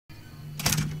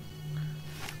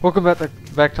Welcome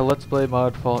back to Let's Play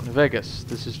Mod Fallout New Vegas.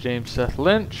 This is James Seth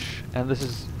Lynch, and this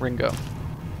is Ringo.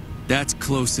 That's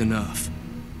close enough.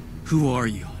 Who are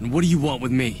you, and what do you want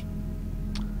with me?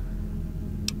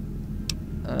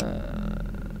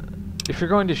 If you're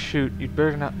going to shoot, you'd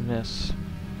better not miss.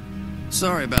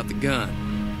 Sorry about the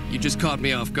gun. You just caught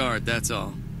me off guard, that's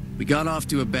all. We got off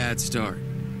to a bad start.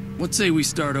 Let's say we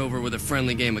start over with a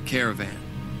friendly game of Caravan.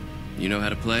 You know how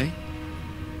to play?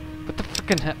 What the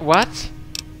frickin' what?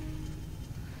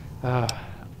 What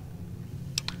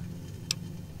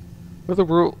are the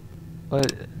rule? I'm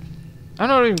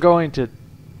not even going to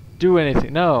do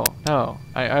anything. No.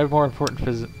 I have more important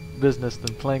business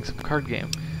than playing some card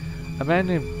game. A man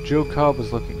named Joe Cobb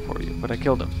was looking for you, but I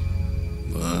killed him.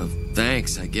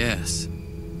 Thanks, I guess.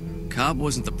 Cobb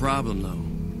wasn't the problem,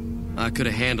 though. I could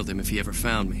have handled him if he ever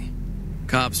found me.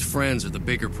 Cobb's friends are the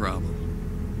bigger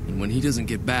problem. And when he doesn't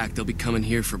get back, they'll be coming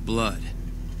here for blood.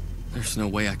 There's no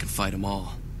way I can fight them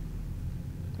all.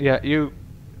 Yeah,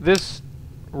 this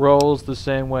rolls the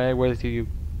same way whether you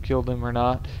killed him or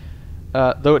not.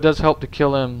 Though it does help to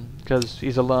kill him because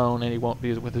he's alone and he won't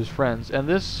be with his friends. And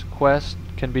this quest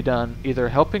can be done either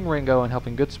helping Ringo and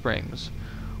helping Good Springs,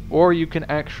 or you can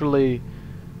actually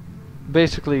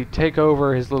basically take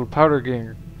over his little powder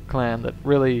gang clan that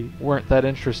really weren't that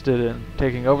interested in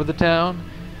taking over the town,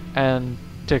 and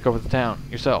take over the town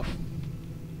yourself.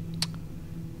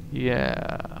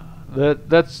 Yeah,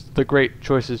 that's the great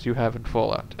choices you have in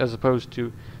Fallout, as opposed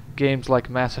to games like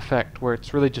Mass Effect, where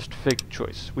it's really just fake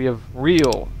choice. We have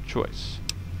real choice.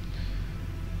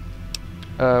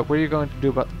 What are you going to do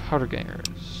about the powder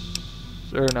gangers?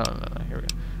 Or no, here we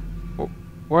go.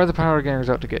 Why are the powder gangers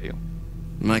out to get you?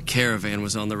 My caravan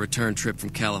was on the return trip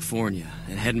from California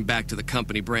and heading back to the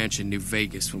company branch in New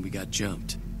Vegas when we got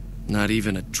jumped. Not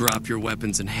even a drop your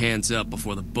weapons and hands up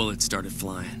before the bullets started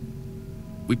flying.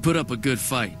 We put up a good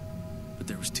fight, but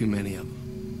there was too many of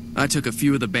them. I took a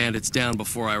few of the bandits down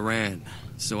before I ran,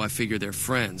 so I figured their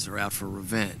friends are out for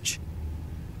revenge.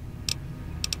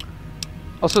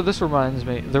 Also, this reminds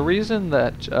me, the reason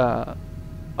that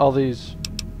all these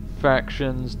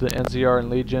factions, the NCR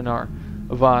and Legion, are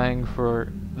vying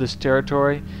for this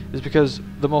territory is because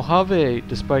the Mojave,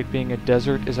 despite being a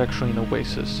desert, is actually an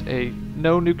oasis.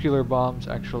 No nuclear bombs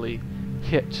actually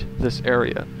hit this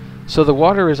area. So the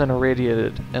water is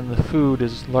unirradiated, and the food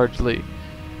is largely,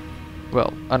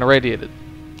 well, unirradiated.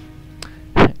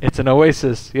 It's an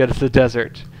oasis, yet it's a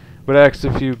desert. But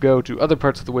actually, if you go to other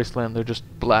parts of the wasteland, they're just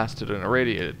blasted and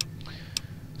irradiated.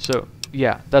 So,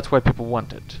 yeah, that's why people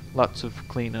want it. Lots of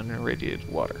clean, unirradiated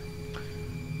water.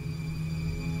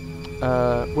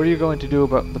 What are you going to do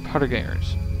about the powder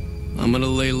gangers? I'm gonna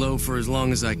lay low for as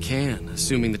long as I can,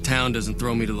 assuming the town doesn't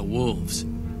throw me to the wolves.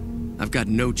 I've got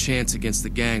no chance against the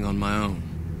gang on my own.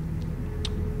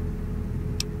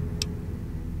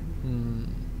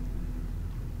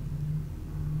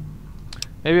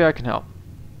 Maybe I can help.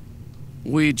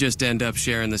 We just end up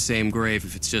sharing the same grave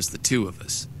if it's just the two of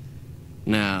us.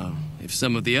 Now, if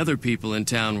some of the other people in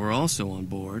town were also on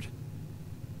board...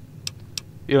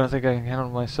 You don't think I can handle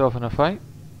myself in a fight?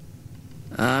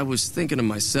 I was thinking of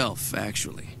myself,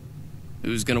 actually.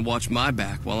 Who's gonna watch my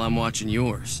back while I'm watching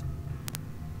yours?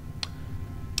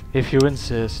 If you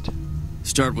insist.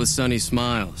 Start with Sunny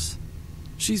Smiles.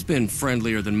 She's been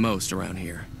friendlier than most around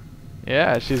here.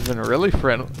 Yeah, she's been really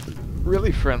friendly.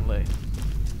 Really friendly.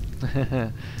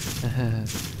 I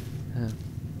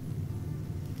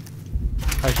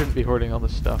shouldn't be hoarding all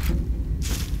this stuff,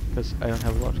 because I don't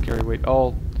have a lot to carry weight.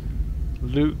 I'll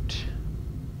loot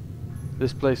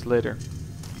this place later.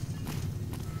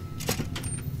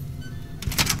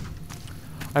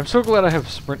 I'm so glad I have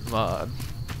Sprint Mod.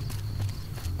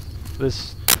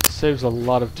 This saves a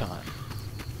lot of time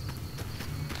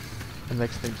and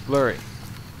makes things blurry.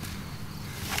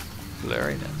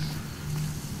 Blurriness.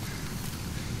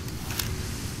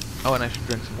 Oh, and I should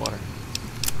drink some water.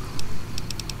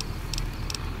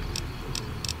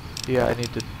 Yeah, I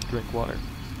need to drink water.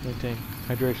 Maintain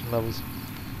hydration levels.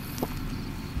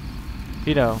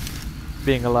 You know,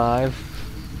 being alive.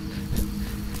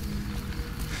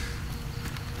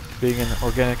 Being an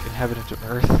organic inhabitant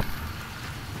of Earth.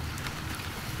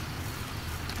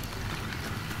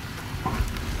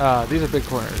 These are big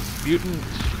corners. Mutant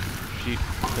sheep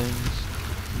things.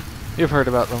 You've heard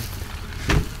about them.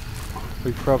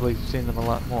 We've probably seen them a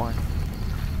lot more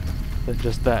than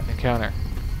just that encounter.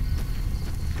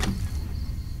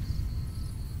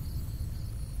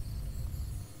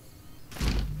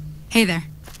 Hey there.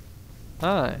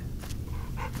 Hi.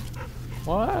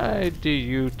 Why do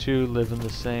you two live in the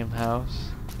same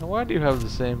house? And why do you have the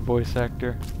same voice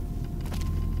actor?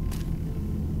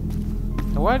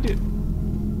 And why do you...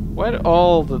 Why do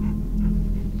all the...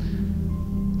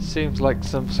 Seems like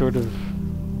some sort of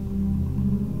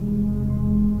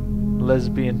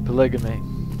lesbian polygamy.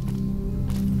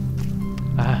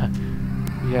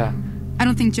 Yeah. I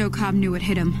don't think Joe Cobb knew what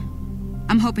hit him.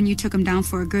 I'm hoping you took him down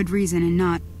for a good reason and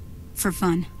not for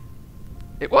fun.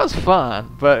 It was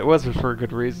fun, but it wasn't for a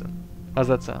good reason. How's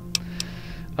that sound?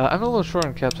 I'm a little short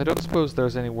on caps. I don't suppose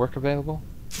there's any work available?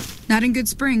 Not in Good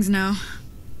Springs, no.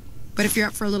 But if you're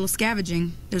up for a little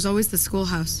scavenging, there's always the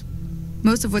schoolhouse.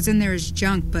 Most of what's in there is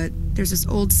junk, but there's this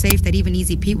old safe that even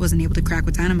Easy Pete wasn't able to crack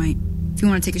with dynamite. If you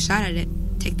want to take a shot at it,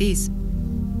 take these.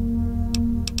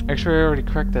 Actually, I already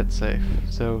cracked that safe,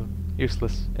 so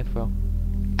useless info.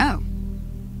 Oh.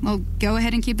 Well, go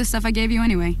ahead and keep the stuff I gave you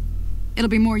anyway. It'll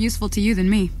be more useful to you than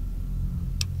me.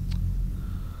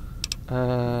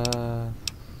 I'm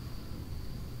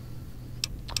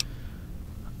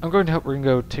going to help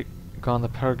Ringo take on the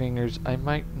Powdergangers. I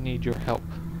might need your help.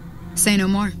 Say no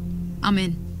more. I'm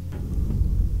in.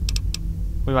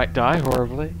 We might die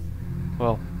horribly.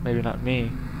 Well, maybe not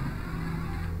me.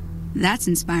 That's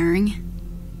inspiring.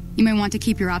 You may want to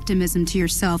keep your optimism to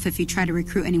yourself if you try to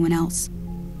recruit anyone else.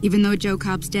 Even though Joe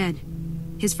Cobb's dead,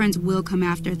 his friends will come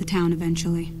after the town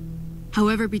eventually.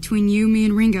 However, between you, me,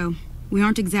 and Ringo, we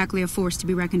aren't exactly a force to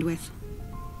be reckoned with.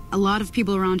 A lot of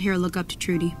people around here look up to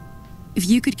Trudy. If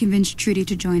you could convince Trudy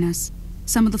to join us,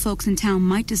 some of the folks in town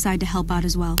might decide to help out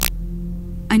as well.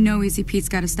 I know Easy Pete's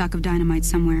got a stock of dynamite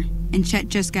somewhere, and Chet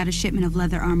just got a shipment of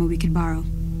leather armor we could borrow.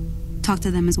 Talk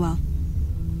to them as well.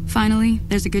 Finally,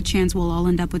 there's a good chance we'll all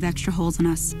end up with extra holes in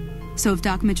us. So if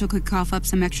Doc Mitchell could cough up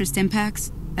some extra stim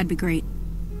packs, that'd be great.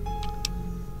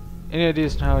 Any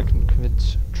ideas on how I can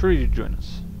convince Trudy to join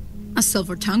us? A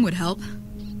silver tongue would help.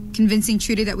 Convincing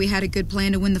Trudy that we had a good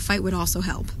plan to win the fight would also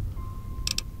help.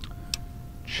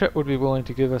 Chet would be willing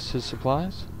to give us his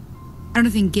supplies? I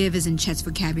don't think give is in Chet's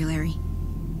vocabulary.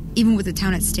 Even with the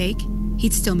town at stake,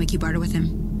 he'd still make you barter with him.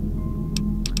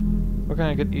 Where can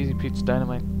I get Easy Pete's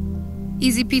dynamite?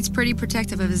 Easy Pete's pretty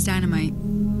protective of his dynamite.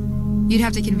 You'd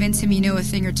have to convince him you know a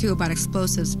thing or two about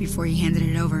explosives before he handed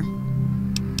it over.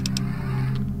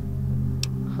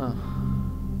 Huh.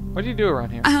 What do you do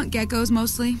around here? I hunt geckos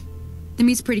mostly. The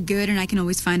meat's pretty good and I can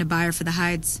always find a buyer for the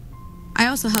hides. I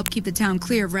also help keep the town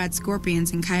clear of rad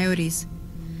scorpions and coyotes.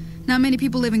 Not many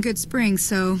people live in Good Springs,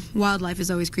 so wildlife is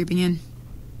always creeping in.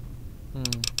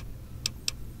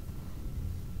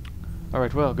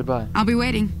 Alright, well, goodbye. I'll be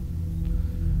waiting.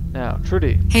 Now,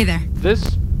 Trudy. Hey there.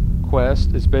 This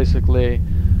quest is basically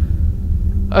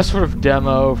a sort of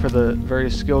demo for the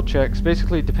various skill checks.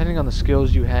 Basically, depending on the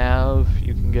skills you have,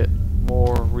 you can get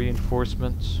more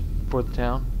reinforcements for the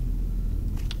town.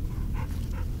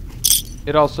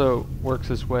 It also works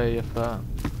this way if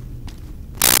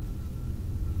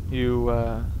you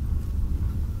I'm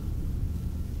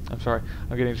sorry,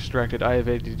 I'm getting distracted. I have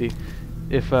ADD.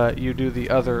 If you do the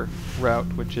other route,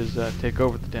 which is take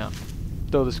over the town.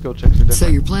 Though the skill checks are different. So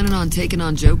you're planning on taking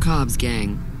on Joe Cobb's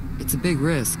gang. It's a big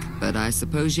risk, but I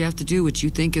suppose you have to do what you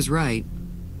think is right.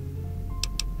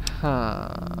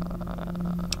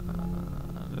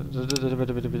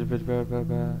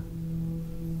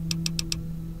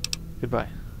 Goodbye.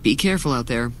 Be careful out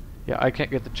there. Yeah, I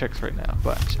can't get the checks right now,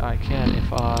 but I can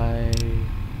if I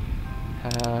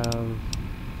have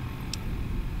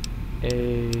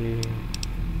a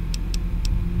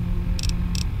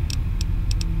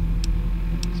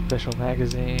special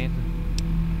magazine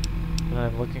that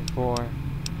I'm looking for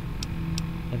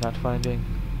and not finding.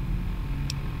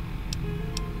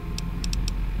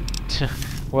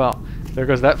 Well, there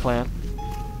goes that plan.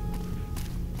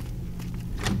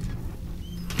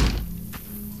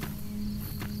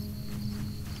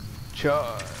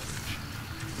 Charge.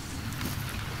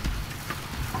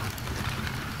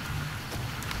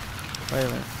 Wait a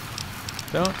minute.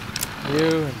 Don't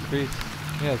you increase...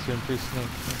 Yes, you increase sneak.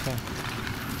 Okay.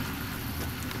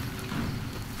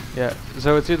 Yeah,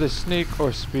 so it's either sneak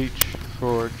or speech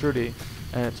for Trudy,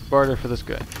 and it's barter for this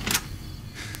guy.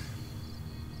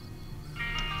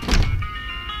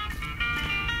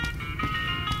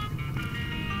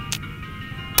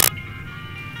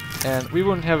 And we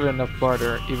wouldn't have enough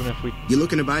barter even if we... You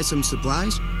looking to buy some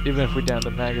supplies? Even if we downed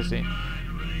the magazine.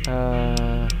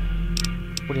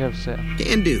 What do you have to say?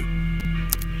 Can do.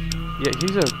 Yeah,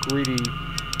 he's a greedy...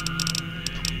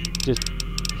 Just...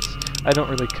 I don't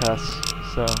really cuss,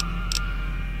 so...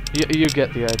 You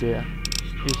get the idea.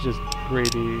 He's just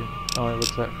greedy, only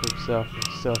looks out for himself, and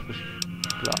selfish,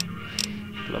 blah.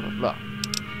 Blah, blah, blah.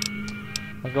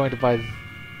 I'm going to buy...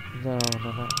 No.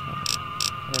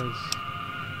 There's...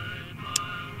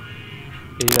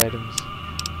 8 items.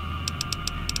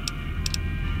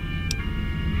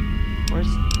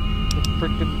 Where's...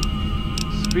 frickin'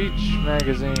 speech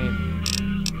magazine.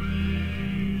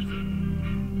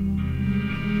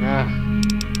 Ah.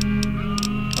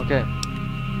 Okay.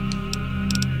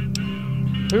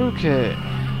 Okay.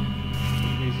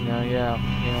 Easy now, yeah.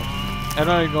 I'm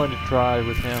not even going to try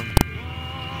with him.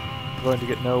 I'm going to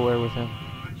get nowhere with him.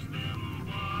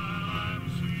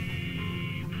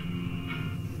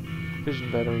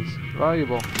 Fission batteries.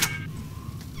 Valuable.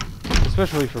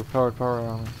 Especially for power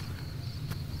armor.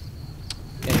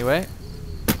 Anyway.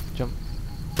 Jump.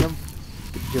 Jump.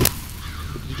 Jump.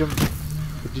 Jump.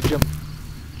 Jump.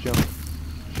 Jump.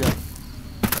 Jump.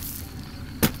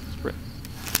 Sprint.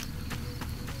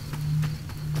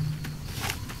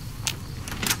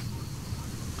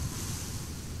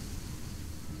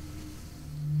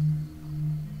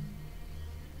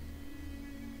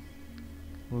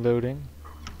 Loading.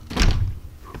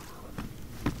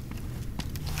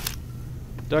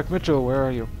 Doc Mitchell, where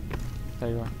are you? There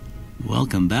you are.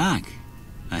 Welcome back.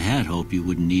 I had hoped you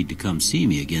wouldn't need to come see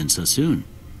me again so soon.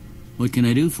 What can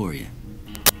I do for you?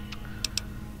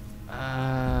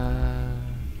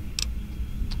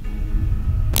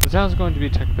 The town's going to be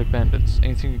attacked by bandits.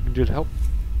 Anything you can do to help?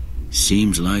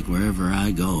 Seems like wherever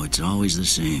I go, it's always the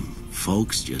same.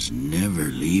 Folks just never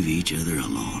leave each other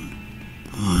alone.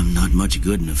 Oh, I'm not much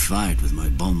good in a fight with my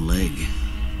bum leg.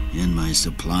 And my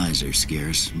supplies are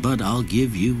scarce, but I'll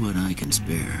give you what I can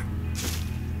spare.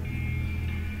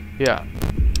 Yeah.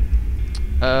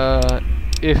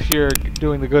 If you're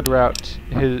doing the good route,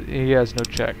 he has no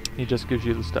check. He just gives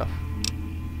you the stuff.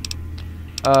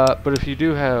 But if you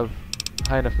do have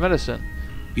high enough medicine,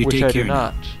 which I do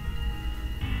not,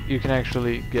 you can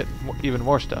actually get even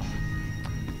more stuff.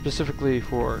 Specifically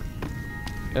for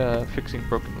fixing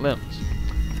broken limbs.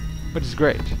 Which is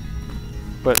great.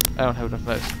 But I don't have enough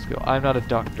medicine skill. I'm not a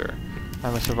doctor.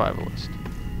 I'm a survivalist.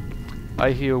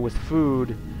 I heal with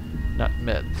food, not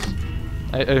meds.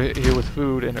 I heal with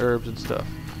food and herbs and stuff,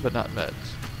 but not meds.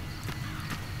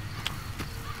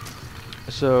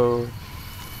 So,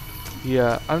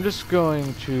 yeah, I'm just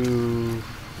going to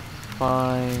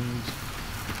find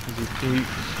the peak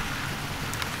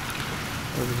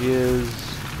of his,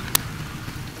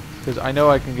 because I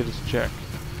know I can get his check.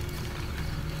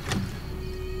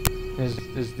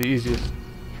 Is the easiest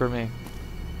for me.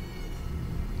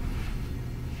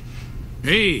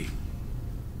 Hey!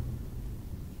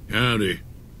 Howdy.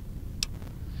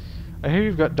 I hear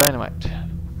you've got dynamite.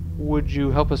 Would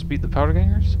you help us beat the powder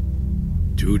gangers?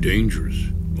 Too dangerous.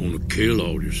 Gonna kill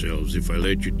all yourselves if I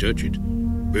let you touch it.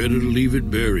 Better to leave it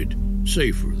buried.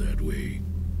 Safer that way.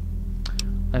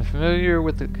 I'm familiar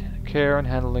with the care and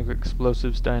handling of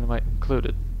explosives, dynamite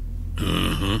included.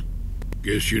 Uh-huh.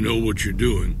 Guess you know what you're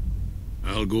doing.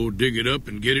 I'll go dig it up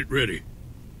and get it ready.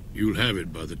 You'll have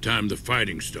it by the time the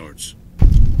fighting starts.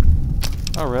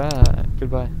 Alright,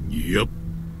 goodbye. Yep.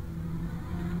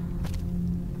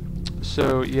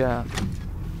 So, yeah.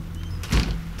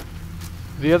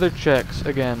 The other checks,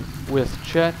 again, with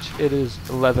Chet, it is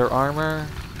leather armor.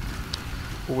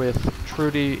 With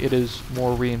Trudy, it is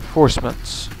more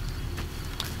reinforcements.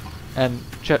 And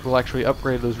Chet will actually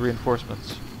upgrade those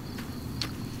reinforcements.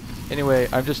 Anyway,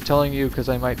 I'm just telling you because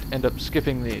I might end up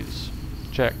skipping these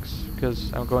checks,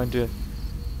 because I'm going to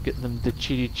get them the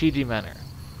cheaty manner,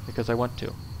 because I want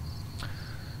to.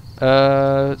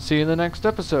 See you in the next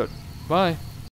episode. Bye.